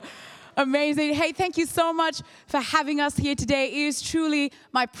Amazing. Hey, thank you so much for having us here today. It is truly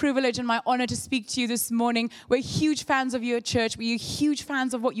my privilege and my honor to speak to you this morning. We're huge fans of your church. We're huge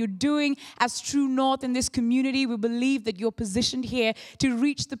fans of what you're doing as True North in this community. We believe that you're positioned here to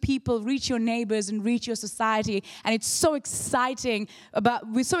reach the people, reach your neighbors, and reach your society. And it's so exciting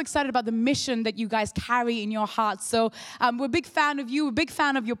we're so excited about the mission that you guys carry in your hearts. So we're a big fan of you. We're a big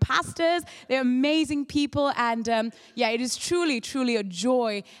fan of your pastors. They're amazing people. And it is truly, truly a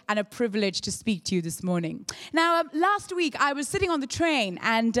joy and a privilege to speak to you this morning. Now, last week I was sitting on the train,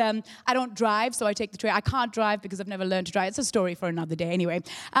 and I don't drive, so I take the train. I can't drive because I've never learned to drive. It's a story for another day anyway.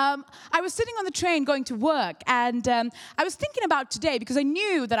 I was sitting on the train going to work, and I was thinking about today because I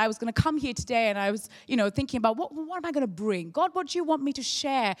knew that I was going to come here today, and I was, thinking about what am I going to bring? God, what do you want me to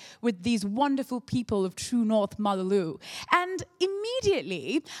share with these wonderful people of True North Motherloo? And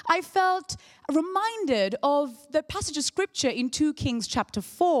immediately I felt reminded of the passage of scripture in 2 Kings chapter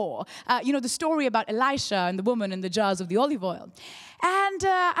 4, the story about Elisha and the woman and the jars of the olive oil. And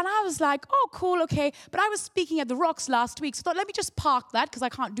I was like, oh, cool, okay. But I was speaking at the Rocks last week, so I thought, let me just park that, because I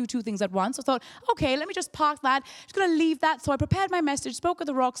can't do two things at once. So I thought, okay, let me just park that. Just going to leave that. So I prepared my message, spoke at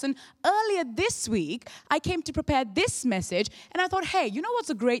the Rocks, and earlier this week, I came to prepare this message, and I thought, hey, you know what's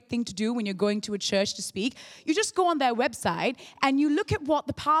a great thing to do when you're going to a church to speak? You just go on their website, and you look at what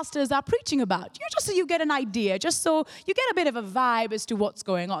the pastors are preaching about, just so you get an idea, just so you get a bit of a vibe as to what's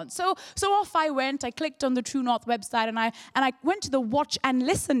going on. So off I went. I clicked on the True North website, and I went to the Watch and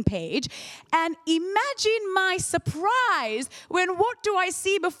Listen page, and imagine my surprise when what do I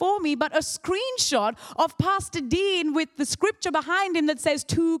see before me but a screenshot of Pastor Dean with the scripture behind him that says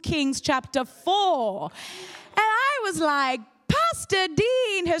 2 Kings chapter 4. And I was like, Pastor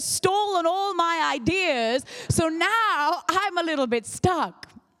Dean has stolen all my ideas, so now I'm a little bit stuck.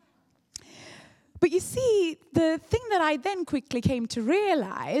 But you see, the thing that I then quickly came to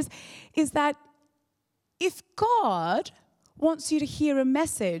realize is that if God wants you to hear a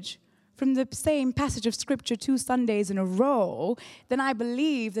message from the same passage of scripture 2 Sundays in a row, then I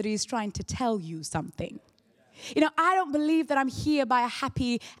believe that he's trying to tell you something. I don't believe that I'm here by a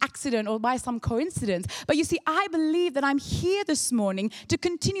happy accident or by some coincidence. But you see, I believe that I'm here this morning to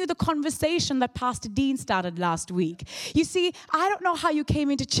continue the conversation that Pastor Dean started last week. You see, I don't know how you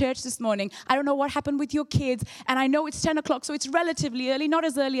came into church this morning. I don't know what happened with your kids. And I know it's 10 o'clock, so it's relatively early, not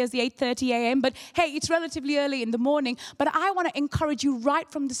as early as the 8:30 a.m., but hey, it's relatively early in the morning. But I want to encourage you right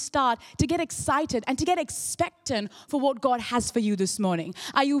from the start to get excited and to get expectant for what God has for you this morning.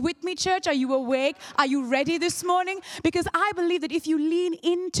 Are you with me, church? Are you awake? Are you ready this morning? Because I believe that if you lean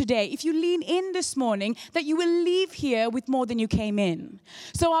in today, if you lean in this morning, that you will leave here with more than you came in.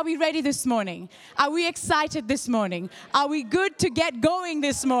 So are we ready this morning? Are we excited this morning? Are we good to get going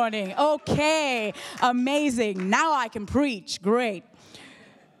this morning? Okay, amazing. Now I can preach. Great.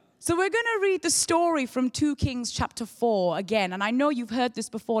 So we're going to read the story from 2 Kings chapter 4 again. And I know you've heard this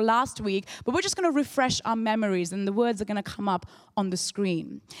before last week, but we're just going to refresh our memories, and the words are going to come up on the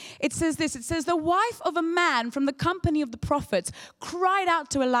screen. It says this. It says, the wife of a man from the company of the prophets cried out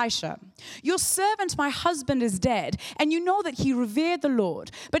to Elisha, your servant, my husband, is dead, and you know that he revered the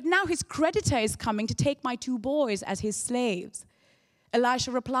Lord. But now his creditor is coming to take my 2 boys as his slaves. Elisha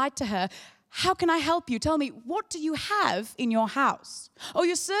replied to her, how can I help you? Tell me, what do you have in your house? Oh,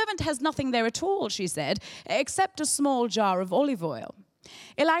 your servant has nothing there at all, she said, except a small jar of olive oil.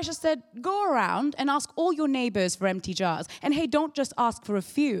 Elisha said, go around and ask all your neighbors for empty jars. And hey, don't just ask for a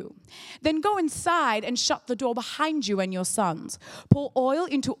few. Then go inside and shut the door behind you and your sons. Pour oil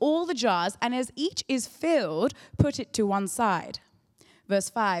into all the jars, and as each is filled, put it to one side. Verse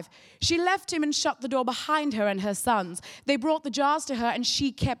 5, she left him and shut the door behind her and her sons. They brought the jars to her, and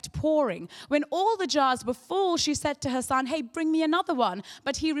she kept pouring. When all the jars were full, she said to her son, hey, bring me another one.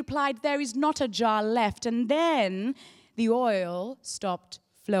 But he replied, there is not a jar left. And then the oil stopped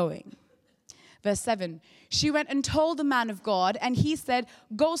flowing. Verse 7, she went and told the man of God, and he said,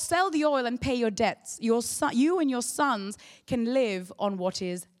 go sell the oil and pay your debts. You and your sons can live on what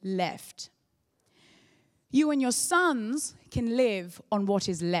is left. You and your sons can live on what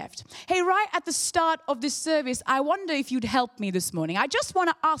is left. Hey, right at the start of this service, I wonder if you'd help me this morning. I just want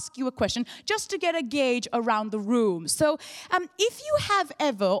to ask you a question just to get a gauge around the room. So if you have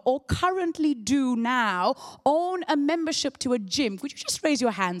ever or currently do now own a membership to a gym, could you just raise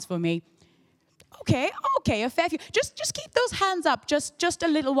your hands for me? Okay, a fair few. Just keep those hands up just a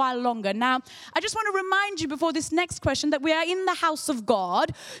little while longer. Now, I just want to remind you before this next question that we are in the house of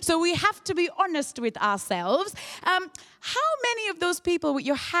God, so we have to be honest with ourselves. How many of those people with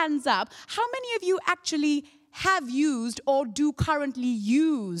your hands up, how many of you actually have used or do currently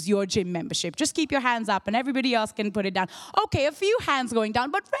use your gym membership? Just keep your hands up and everybody else can put it down. Okay, a few hands going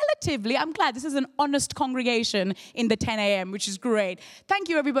down, but relatively, I'm glad this is an honest congregation in the 10 a.m., which is great. Thank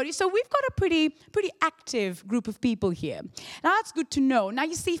you, everybody. So we've got a pretty active group of people here. Now, that's good to know. Now,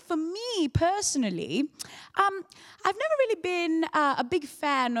 you see, for me personally, I've never really been a big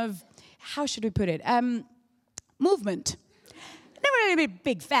fan of, how should we put it, movement. Never really been a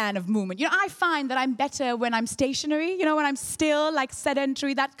big fan of movement. You know, I find that I'm better when I'm stationary, you know, when I'm still like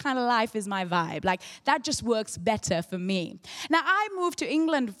sedentary. That kind of life is my vibe. Like, that just works better for me. Now, I moved to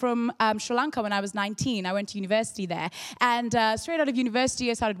England from Sri Lanka when I was 19. I went to university there. And straight out of university,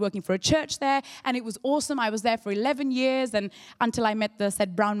 I started working for a church there. And it was awesome. I was there for 11 years and until I met the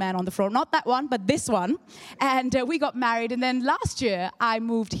said brown man on the floor. Not that one, but this one. And we got married. And then last year, I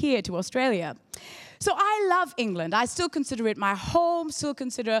moved here to Australia. So I love England. I still consider it my home, still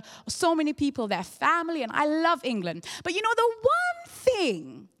consider so many people their family, and I love England. But you know, the one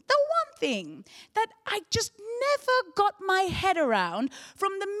thing that I just never got my head around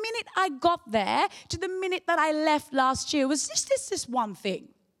from the minute I got there to the minute that I left last year was just this one thing.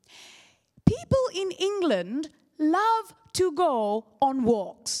 People in England love to go on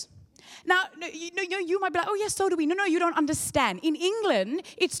walks. Now, you might be like, oh, yes, so do we. No, you don't understand. In England,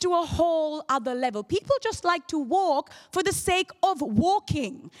 it's to a whole other level. People just like to walk for the sake of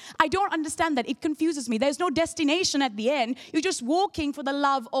walking. I don't understand that. It confuses me. There's no destination at the end. You're just walking for the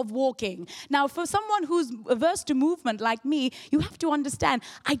love of walking. Now, for someone who's averse to movement like me, you have to understand,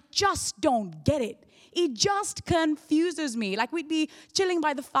 I just don't get it. It just confuses me. Like, we'd be chilling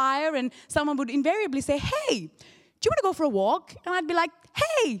by the fire and someone would invariably say, hey, do you want to go for a walk? And I'd be like,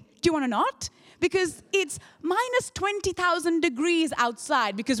 hey, do you want to not? Because it's minus 20,000 degrees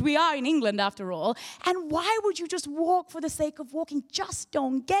outside, because we are in England after all. And why would you just walk for the sake of walking? Just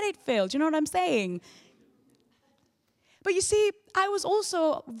don't get it, Phil. Do you know what I'm saying? But you see, I was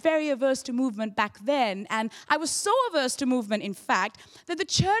also very averse to movement back then. And I was so averse to movement, in fact, that the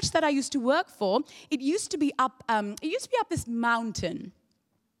church that I used to work for, it used to be up this mountain.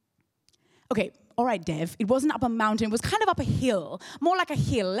 Okay. All right, Dev, it wasn't up a mountain. It was kind of up a hill, more like a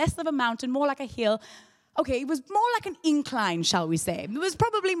hill, less of a mountain, more like a hill. Okay, it was more like an incline, shall we say. It was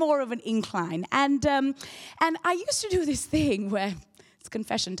probably more of an incline. And I used to do this thing where, it's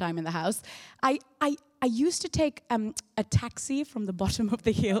confession time in the house, I used to take a taxi from the bottom of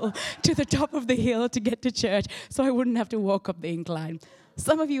the hill to the top of the hill to get to church so I wouldn't have to walk up the incline.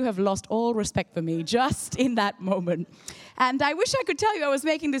 Some of you have lost all respect for me just in that moment. And I wish I could tell you I was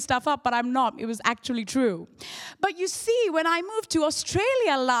making this stuff up, but I'm not. It was actually true. But you see, when I moved to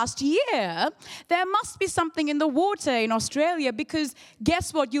Australia last year, there must be something in the water in Australia, because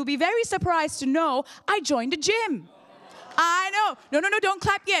guess what? You'll be very surprised to know I joined a gym. I know. No, don't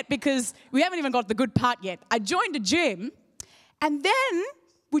clap yet, because we haven't even got the good part yet. I joined a gym, and then,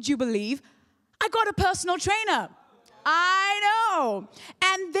 would you believe, I got a personal trainer. I know.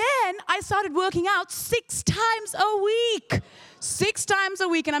 And then I started working out 6 times a week. 6 times a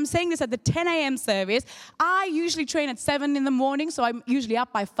week. And I'm saying this at the 10 a.m. service. I usually train at 7 in the morning, so I'm usually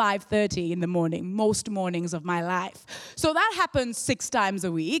up by 5:30 in the morning, most mornings of my life. So that happens 6 times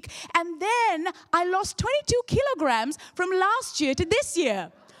a week. And then I lost 22 kilograms from last year to this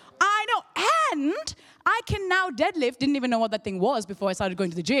year. I know. And I can now deadlift, didn't even know what that thing was before I started going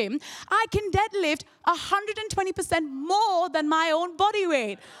to the gym. I can deadlift 120% more than my own body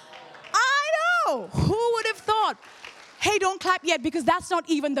weight. I know. Who would have thought? Hey, don't clap yet, because that's not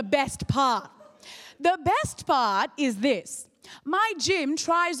even the best part. The best part is this. My gym,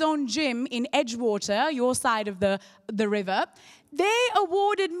 Trizone Gym in Edgewater, your side of the river, they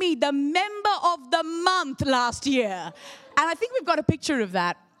awarded me the Member of the Month last year. And I think we've got a picture of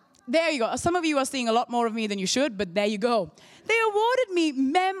that. There you go. Some of you are seeing a lot more of me than you should, but there you go. They awarded me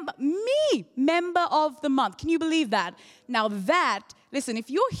Member of the Month. Can you believe that? Now that, listen, if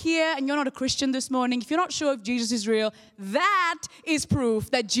you're here and you're not a Christian this morning, if you're not sure if Jesus is real, that is proof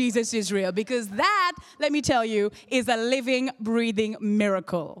that Jesus is real. Because that, let me tell you, is a living, breathing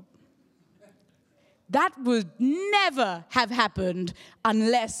miracle. That would never have happened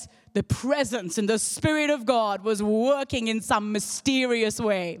unless the presence and the Spirit of God was working in some mysterious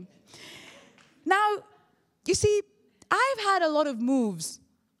way. Now, you see, I've had a lot of moves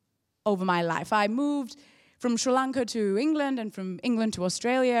over my life. I moved from Sri Lanka to England and from England to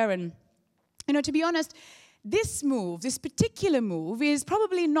Australia. And, you know, to be honest, this particular move, is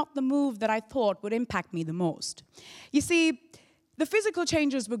probably not the move that I thought would impact me the most. You see, the physical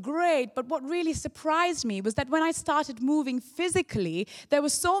changes were great, but what really surprised me was that when I started moving physically, there were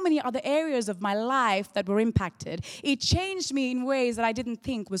so many other areas of my life that were impacted. It changed me in ways that I didn't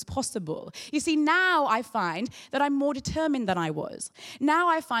think was possible. You see, now I find that I'm more determined than I was. Now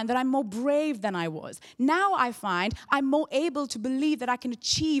I find that I'm more brave than I was. Now I find I'm more able to believe that I can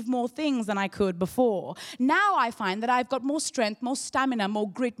achieve more things than I could before. Now I find that I've got more strength, more stamina, more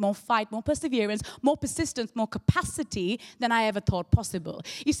grit, more fight, more perseverance, more persistence, more capacity than I ever thought possible.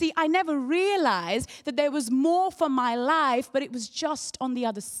 You see, I never realized that there was more for my life, but it was just on the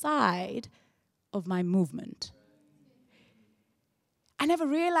other side of my movement. I never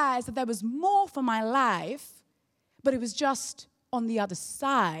realized that there was more for my life, but it was just on the other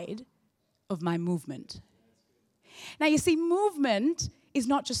side of my movement. Now, you see, movement is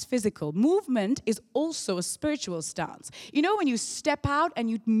not just physical. Movement is also a spiritual stance. You know, when you step out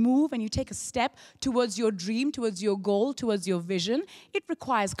and you move and you take a step towards your dream, towards your goal, towards your vision, it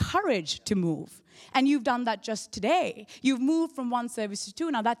requires courage to move. And you've done that just today. You've moved from one service to two.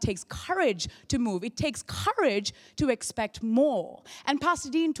 Now that takes courage to move. It takes courage to expect more. And Pastor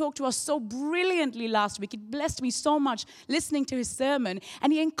Dean talked to us so brilliantly last week. It blessed me so much listening to his sermon.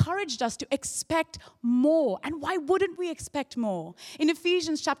 And he encouraged us to expect more. And why wouldn't we expect more? In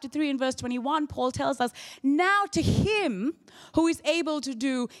Ephesians chapter 3 and verse 21, Paul tells us, now to him who is able to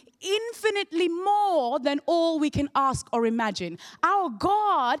do infinitely more than all we can ask or imagine. Our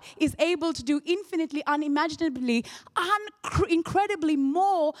God is able to do infinitely, unimaginably, incredibly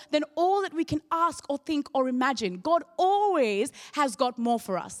more than all that we can ask or think or imagine. God always has got more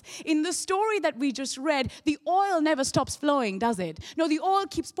for us. In the story that we just read, the oil never stops flowing, does it? No, the oil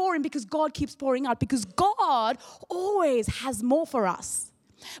keeps pouring because God keeps pouring out, because God always has more for us.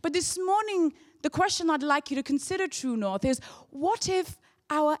 But this morning, the question I'd like you to consider, True North, is what if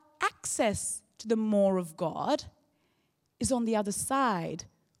our access to the more of God is on the other side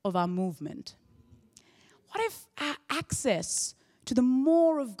of our movement? What if our access to the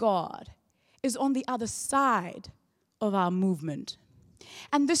more of God is on the other side of our movement?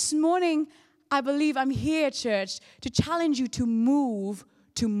 And this morning, I believe I'm here, church, to challenge you to move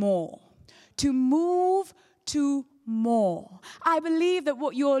to more. To move to more. I believe that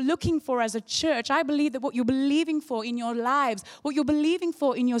what you're looking for as a church, I believe that what you're believing for in your lives, what you're believing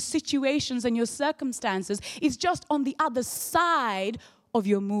for in your situations and your circumstances is just on the other side of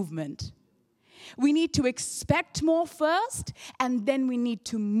your movement. We need to expect more first, and then we need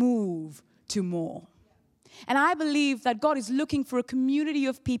to move to more. And I believe that God is looking for a community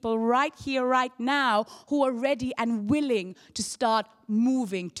of people right here, right now, who are ready and willing to start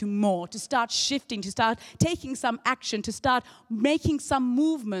moving to more, to start shifting, to start taking some action, to start making some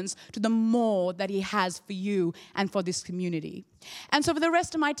movements to the more that He has for you and for this community. And so for the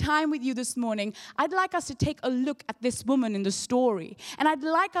rest of my time with you this morning, I'd like us to take a look at this woman in the story. And I'd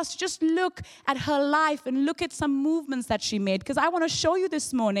like us to just look at her life and look at some movements that she made, because I want to show you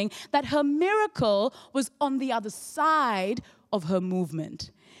this morning that her miracle was on the other side of her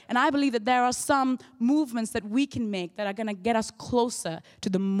movement. And I believe that there are some movements that we can make that are going to get us closer to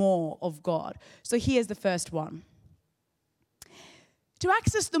the more of God. So here's the first one. To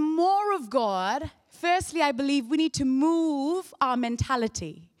access the more of God, firstly, I believe we need to move our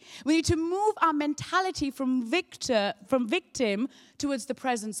mentality. We need to move our mentality from victim towards the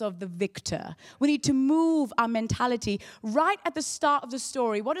presence of the victor. We need to move our mentality. Right at the start of the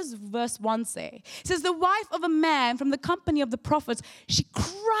story, what does verse 1 say? It says, the wife of a man from the company of the prophets, she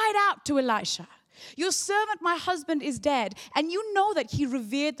cried out to Elisha, your servant, my husband, is dead. And you know that he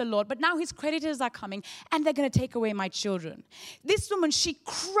revered the Lord, but now his creditors are coming and they're going to take away my children. This woman, she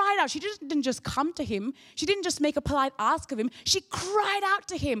cried out. She didn't just come to him. She didn't just make a polite ask of him. She cried out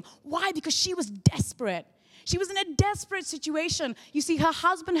to him. Why? Because she was desperate. She was in a desperate situation. You see, her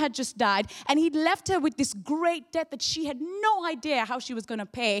husband had just died, and he'd left her with this great debt that she had no idea how she was going to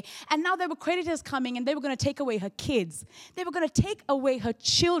pay. And now there were creditors coming, and they were going to take away her kids. They were going to take away her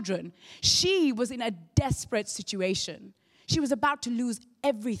children. She was in a desperate situation. She was about to lose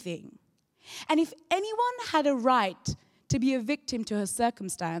everything. And if anyone had a right to be a victim to her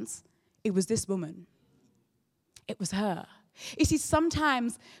circumstance, it was this woman. It was her. You see,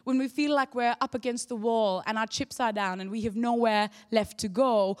 sometimes when we feel like we're up against the wall and our chips are down and we have nowhere left to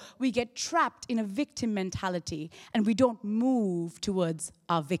go, we get trapped in a victim mentality and we don't move towards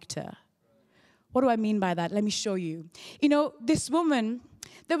our victor. What do I mean by that? Let me show you. You know, this woman,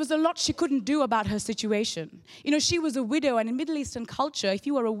 there was a lot she couldn't do about her situation. You know, she was a widow, and in Middle Eastern culture, if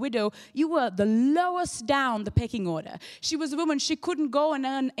you were a widow, you were the lowest down the pecking order. She was a woman, she couldn't go and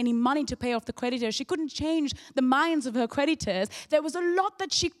earn any money to pay off the creditors. She couldn't change the minds of her creditors. There was a lot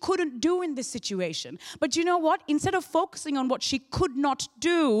that she couldn't do in this situation. But you know what? Instead of focusing on what she could not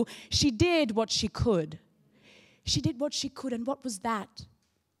do, she did what she could. She did what she could, and what was that?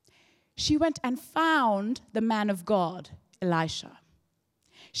 She went and found the man of God, Elisha.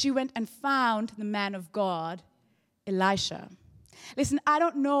 She went and found the man of God, Elisha. Listen, I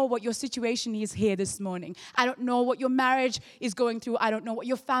don't know what your situation is here this morning. I don't know what your marriage is going through. I don't know what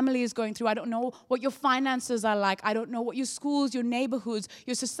your family is going through. I don't know what your finances are like. I don't know what your schools, your neighborhoods,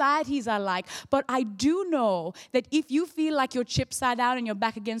 your societies are like. But I do know that if you feel like your chips are down and you're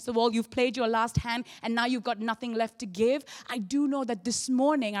back against the wall, you've played your last hand and now you've got nothing left to give, I do know that this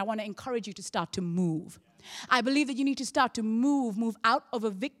morning I want to encourage you to start to move. I believe that you need to start to move out of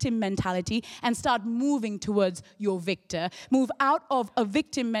a victim mentality and start moving towards your victor. Move out of a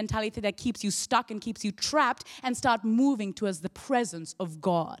victim mentality that keeps you stuck and keeps you trapped and start moving towards the presence of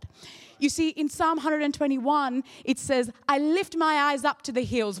God. You see, in Psalm 121, it says, I lift my eyes up to the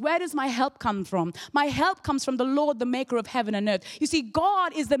hills. Where does my help come from? My help comes from the Lord, the maker of heaven and earth. You see,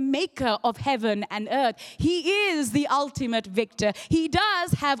 God is the maker of heaven and earth. He is the ultimate victor. He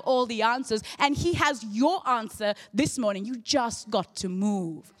does have all the answers, and He has your answer this morning. You just got to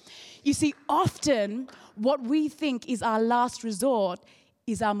move. You see, often what we think is our last resort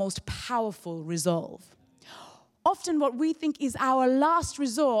is our most powerful resolve. Often what we think is our last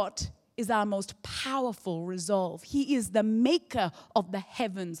resort is our most powerful resolve. He is the maker of the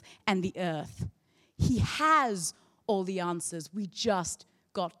heavens and the earth. He has all the answers. We just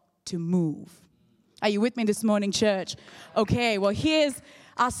got to move. Are you with me this morning, church? Okay, well, here's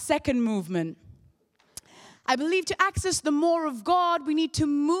our second movement. I believe to access the more of God, we need to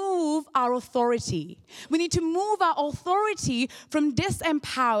move our authority. We need to move our authority from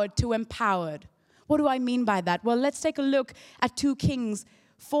disempowered to empowered. What do I mean by that? Well, let's take a look at 2 Kings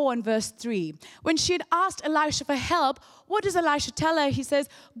 4 and verse 3. When she had asked Elisha for help, what does Elisha tell her? He says,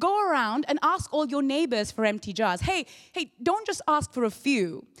 go around and ask all your neighbors for empty jars. Hey, don't just ask for a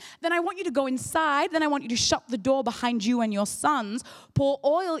few. Then I want you to go inside. Then I want you to shut the door behind you and your sons. Pour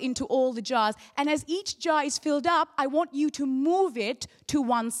oil into all the jars. And as each jar is filled up, I want you to move it to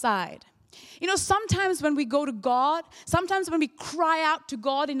one side. You know, sometimes when we go to God, sometimes when we cry out to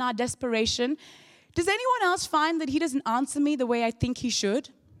God in our desperation, does anyone else find that He doesn't answer me the way I think He should?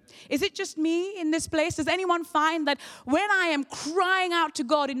 Is it just me in this place? Does anyone find that when I am crying out to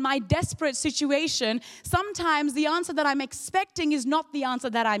God in my desperate situation, sometimes the answer that I'm expecting is not the answer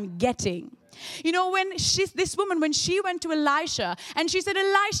that I'm getting? You know, this woman, when she went to Elisha and she said,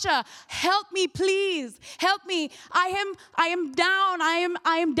 Elisha, help me, please. Help me. I am down. I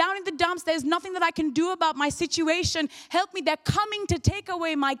am down in the dumps. There's nothing that I can do about my situation. Help me. They're coming to take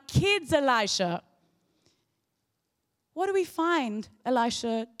away my kids, Elisha. What do we find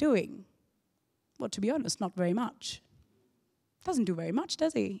Elisha doing? Well, to be honest, not very much. Doesn't do very much,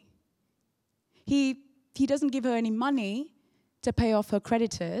 does he? He doesn't give her any money to pay off her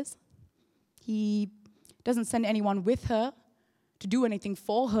creditors. He doesn't send anyone with her to do anything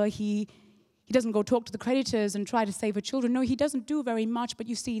for her. He doesn't go talk to the creditors and try to save her children. No, he doesn't do very much. But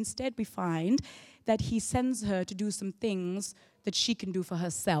you see, instead we find that he sends her to do some things that she can do for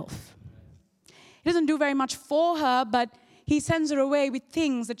herself. He doesn't do very much for her, but he sends her away with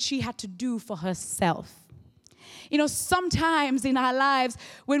things that she had to do for herself. You know, sometimes in our lives,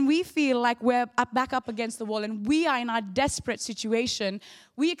 when we feel like we're back up against the wall and we are in our desperate situation,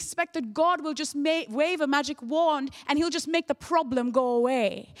 we expect that God will just wave a magic wand and He'll just make the problem go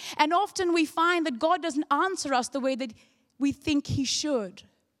away. And often we find that God doesn't answer us the way that we think He should.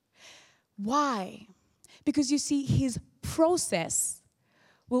 Why? Because you see, His process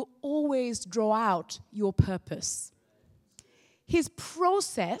will always draw out your purpose. His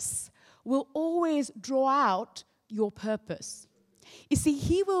process will always draw out your purpose. You see,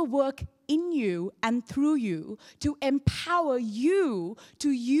 He will work in you and through you to empower you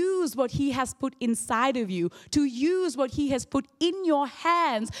to use what He has put inside of you, to use what He has put in your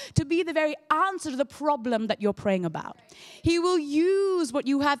hands to be the very answer to the problem that you're praying about. He will use what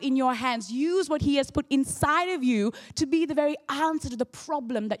you have in your hands, use what He has put inside of you to be the very answer to the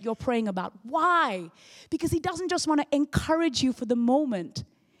problem that you're praying about. Why? Because He doesn't just want to encourage you for the moment.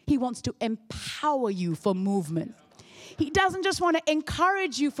 He wants to empower you for movement. He doesn't just want to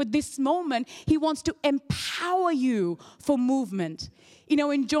encourage you for this moment. He wants to empower you for movement. You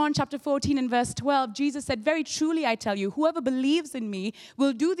know, in John chapter 14 and verse 12, Jesus said, very truly I tell you, whoever believes in me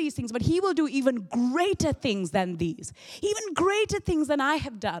will do these things, but he will do even greater things than these. Even greater things than I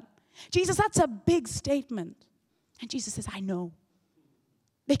have done. Jesus, that's a big statement. And Jesus says, I know.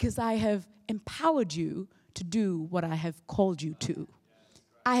 Because I have empowered you to do what I have called you to.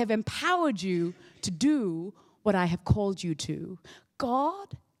 I have empowered you to do what I have called you to.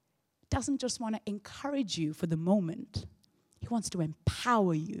 God doesn't just want to encourage you for the moment. He wants to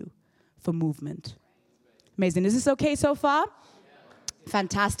empower you for movement. Amazing. Is this okay so far?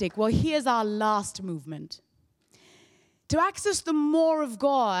 Fantastic. Well, here's our last movement. To access the more of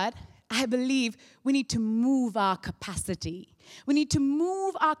God, I believe we need to move our capacity. We need to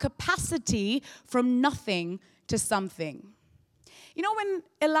move our capacity from nothing to something. You know, when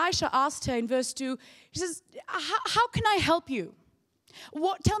Elisha asked her in verse 2, he says, how can I help you?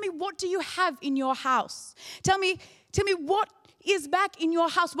 Tell me, what do you have in your house? Tell me what is back in your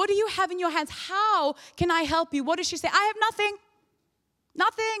house? What do you have in your hands? How can I help you? What does she say? I have nothing.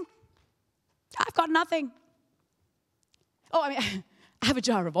 Nothing. I've got nothing. Oh, I mean, I have a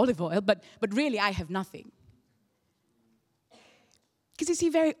jar of olive oil, but really I have nothing. Because you see,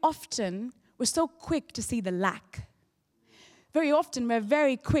 very often we're so quick to see the lack. Very often we're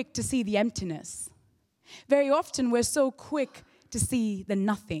very quick to see the emptiness. Very often we're so quick to see the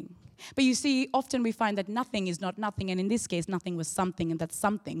nothing. But you see, often we find that nothing is not nothing, and in this case, nothing was something, and that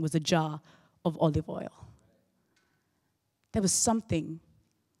something was a jar of olive oil. There was something,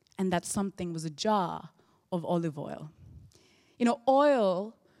 and that something was a jar of olive oil. You know,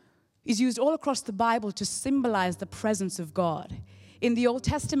 oil is used all across the Bible to symbolize the presence of God. In the Old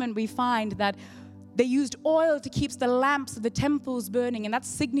Testament, we find that they used oil to keep the lamps of the temples burning, and that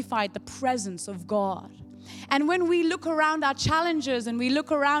signified the presence of God. And when we look around our challenges and we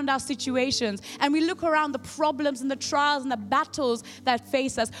look around our situations and we look around the problems and the trials and the battles that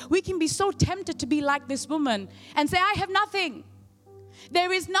face us, we can be so tempted to be like this woman and say, I have nothing.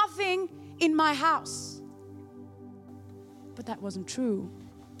 There is nothing in my house. But that wasn't true.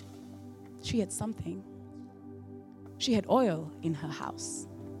 She had something. She had oil in her house.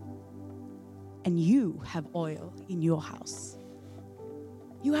 And you have oil in your house.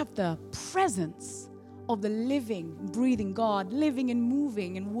 You have the presence of the living, breathing God, living and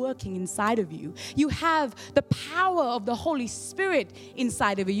moving and working inside of you. You have the power of the Holy Spirit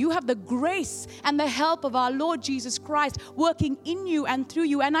inside of you. You have the grace and the help of our Lord Jesus Christ working in you and through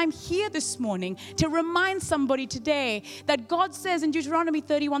you. And I'm here this morning to remind somebody today that God says in Deuteronomy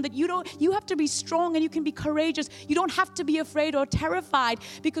 31 that you have to be strong and you can be courageous. You don't have to be afraid or terrified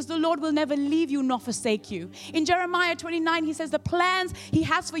because the Lord will never leave you nor forsake you. In Jeremiah 29, he says the plans he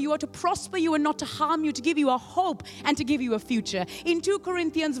has for you are to prosper you and not to harm you, to give you a hope and to give you a future. In 2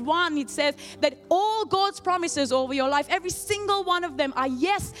 Corinthians 1, it says that all God's promises over your life, every single one of them are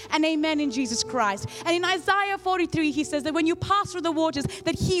yes and amen in Jesus Christ. And in Isaiah 43, he says that when you pass through the waters,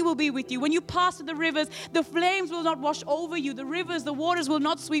 that he will be with you. When you pass through the rivers, the flames will not wash over you. The rivers, the waters will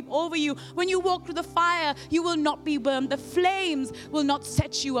not sweep over you. When you walk through the fire, you will not be burned. The flames will not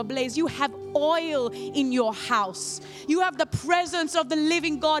set you ablaze. You have oil in your house. You have the presence of the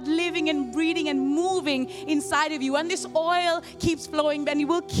living God living and breathing and moving inside of you. And this oil keeps flowing, and it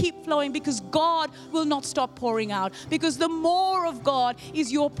will keep flowing because God will not stop pouring out. Because the more of God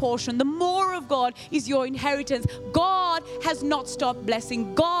is your portion. The more of God is your inheritance. God has not stopped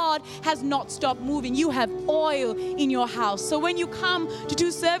blessing. God has not stopped moving. You have oil in your house. So when you come to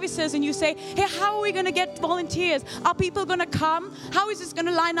do services and you say, hey, how are we going to get volunteers? Are people going to come? How is this going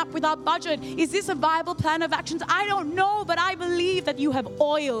to line up with our budget? Is this a viable plan of actions? I don't know, but I believe that you have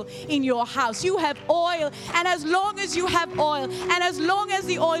oil in your house. You have oil, and as long as you have oil, and as long as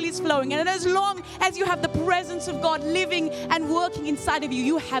the oil is flowing, and as long as you have the presence of God living and working inside of you,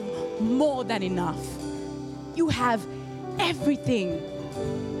 you have more than enough. You have everything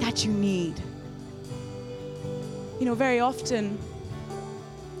that you need. You know, very often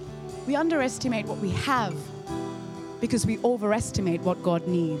we underestimate what we have because we overestimate what God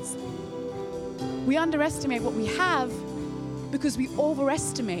needs. We underestimate what we have because we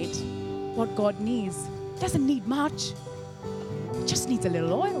overestimate what God needs. It doesn't need much. It just needs a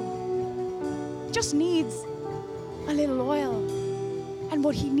little oil. It just needs a little oil. And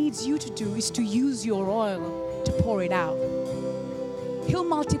what he needs you to do is to use your oil to pour it out. He'll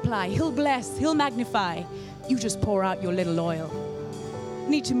multiply, he'll bless, he'll magnify. You just pour out your little oil. We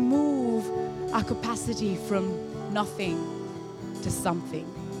need to move our capacity from nothing to something.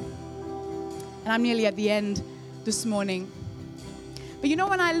 And I'm nearly at the end this morning. But you know,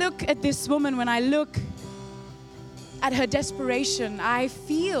 when I look at this woman, when I look at her desperation. I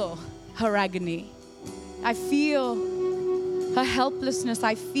feel her agony. I feel her helplessness.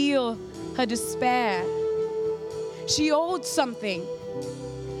 I feel her despair. She owed something.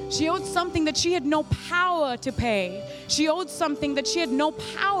 She owed something that she had no power to pay. She owed something that she had no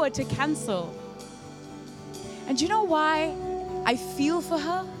power to cancel. And you know why I feel for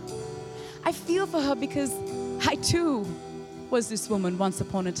her? I feel for her because I too was this woman once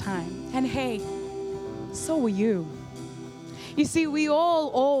upon a time. And hey, so were you. You see, we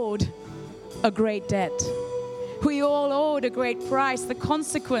all owed a great debt. We all owed a great price, the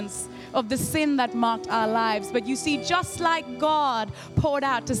consequence of the sin that marked our lives. But you see, just like God poured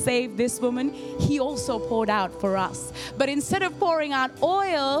out to save this woman, He also poured out for us. But instead of pouring out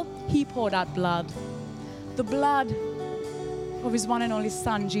oil, He poured out blood. The blood of His one and only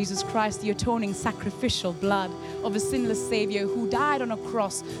Son, Jesus Christ, the atoning sacrificial blood of a sinless Savior who died on a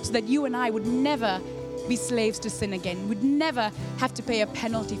cross so that you and I would never be slaves to sin again, would never have to pay a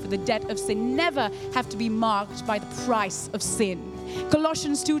penalty for the debt of sin, never have to be marked by the price of sin.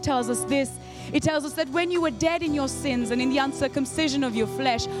 Colossians 2 tells us this. It tells us that when you were dead in your sins and in the uncircumcision of your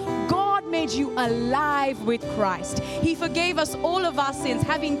flesh, God made you alive with Christ. He forgave us all of our sins,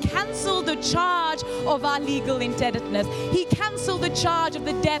 having canceled the charge of our legal indebtedness. He canceled the charge of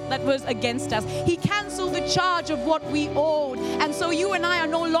the debt that was against us. He canceled the charge of what we owed. And so you and I are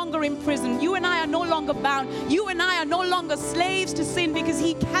no longer in prison. You and I are no longer bound. You and I are no longer slaves to sin because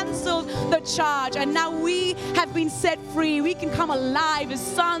He canceled the charge. And now we have been set free. We can come alive as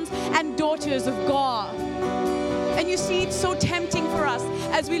sons and daughters of God. And you see, it's so tempting for us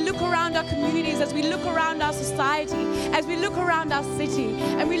as we look around our communities, as we look around our society, as we look around our city,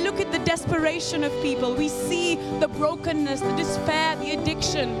 and we look at the desperation of people. We see the brokenness, the despair, the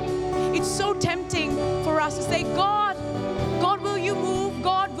addiction. It's so tempting for us to say, God, will you move?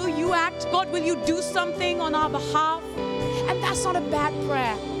 God, will you act? God, will you do something on our behalf? And that's not a bad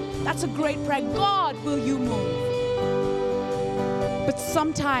prayer. That's a great prayer. God, will you move? But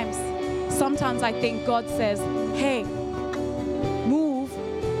sometimes I think God says, hey, move.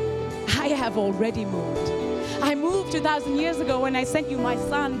 I have already moved. I moved 2,000 years ago when I sent you my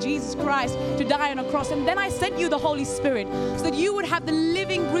Son, Jesus Christ, to die on a cross. And then I sent you the Holy Spirit so that you would have the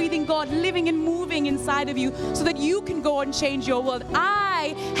living, breathing God living and moving inside of you so that you can go and change your world.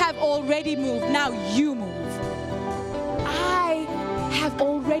 I have already moved. Now you move. I have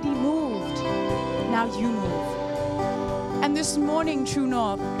already moved. Now you move. And this morning, True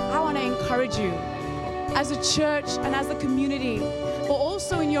North, I want to encourage you as a church and as a community, but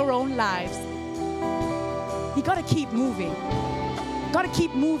also in your own lives. You got to keep moving. Got to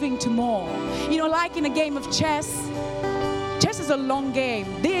keep moving to more. You know, like in a game of chess, chess is a long game.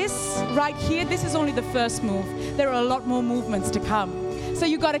 This right here, this is only the first move. There are a lot more movements to come. So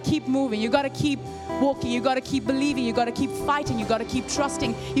you got to keep moving. You got to keep walking. You got to keep believing. You got to keep fighting. You got to keep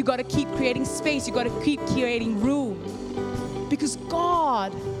trusting. You got to keep creating space. You got to keep creating room. Because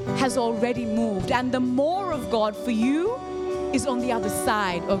God has already moved. And the more of God for you is on the other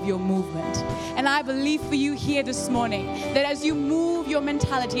side of your movement. And I believe for you here this morning that as you move your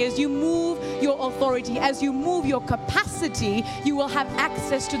mentality, as you move your authority, as you move your capacity, you will have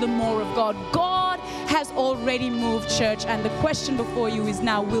access to the more of God. God has already moved, church. And the question before you is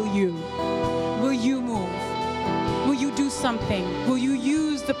now, will you? Will you move? Will you do something? Will you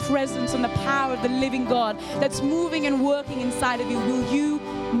use the presence and the power of the living God that's moving and working inside of you? Will you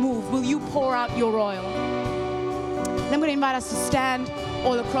move? Will you pour out your oil? And I'm going to invite us to stand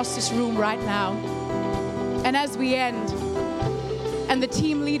all across this room right now. And as we end, and the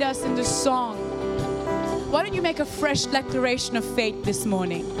team lead us in this song, why don't you make a fresh declaration of faith this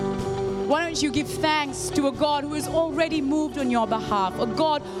morning? Why don't you give thanks to a God who has already moved on your behalf, a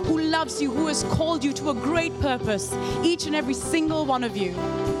God who loves you, who has called you to a great purpose, each and every single one of you.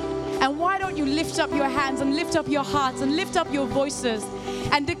 And why don't you lift up your hands and lift up your hearts and lift up your voices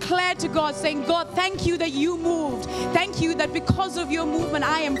and declare to God, saying, God, thank you that you moved. Thank you that because of your movement,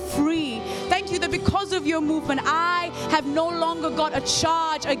 I am free. Thank you that because of your movement, I have no longer got a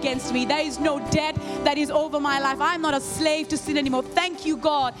charge against me. There is no debt that is over my life. I'm not a slave to sin anymore. Thank you,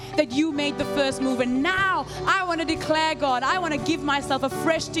 God, that you made the first move. And now I want to declare, God, I want to give myself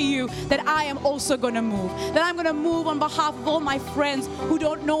afresh to you that I am also going to move. That I'm going to move on behalf of all my friends who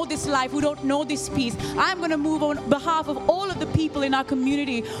don't know this life, who don't know this peace. I'm going to move on behalf of all of the people in our community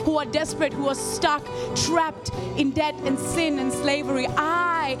who are desperate, who are stuck, trapped in debt and sin and slavery.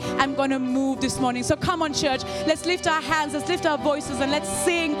 I am going to move this morning. So come on, church, let's lift our hands, let's lift our voices, and let's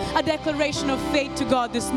sing a declaration of faith to God this morning.